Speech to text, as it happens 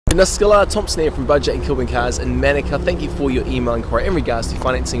Niskyla, Thompson here from Budget and Kilburn Cars in Manukau. Thank you for your email inquiry in regards to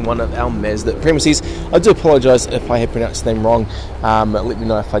financing one of our Mazda Premacies. I do apologise if I have pronounced the name wrong. Let me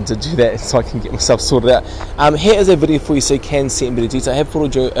know if I did do that so I can get myself sorted out. Here is a video for you so you can see in better detail. I have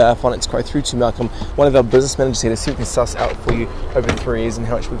forwarded your finance inquiry through to Malcolm, one of our business managers here, to see if we can suss out for you over 3 years and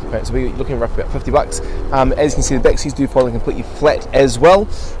how much we can pay. So we're looking roughly about $50. As you can see, the back seats do follow completely flat as well.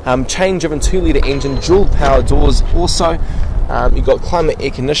 Chain driven 2-litre engine, dual power doors also. You've got climate air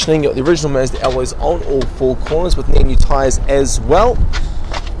conditioning, you've got the original Mazda alloys on all 4 corners with new tyres as well.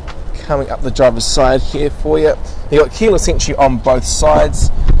 Coming up the driver's side here for you, you've got keyless entry on both sides.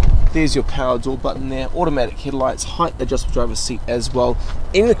 There's your power door button there, automatic headlights, height adjustable driver's seat as well.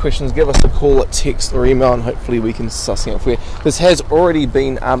 Any questions, give us a call, text or email, and hopefully we can suss it out for you. This has already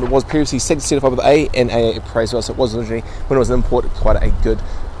been, it was previously certified with A and AA appraisal, so it was originally, when it was imported, quite a good,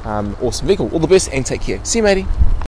 awesome vehicle. All the best and take care. See you, matey.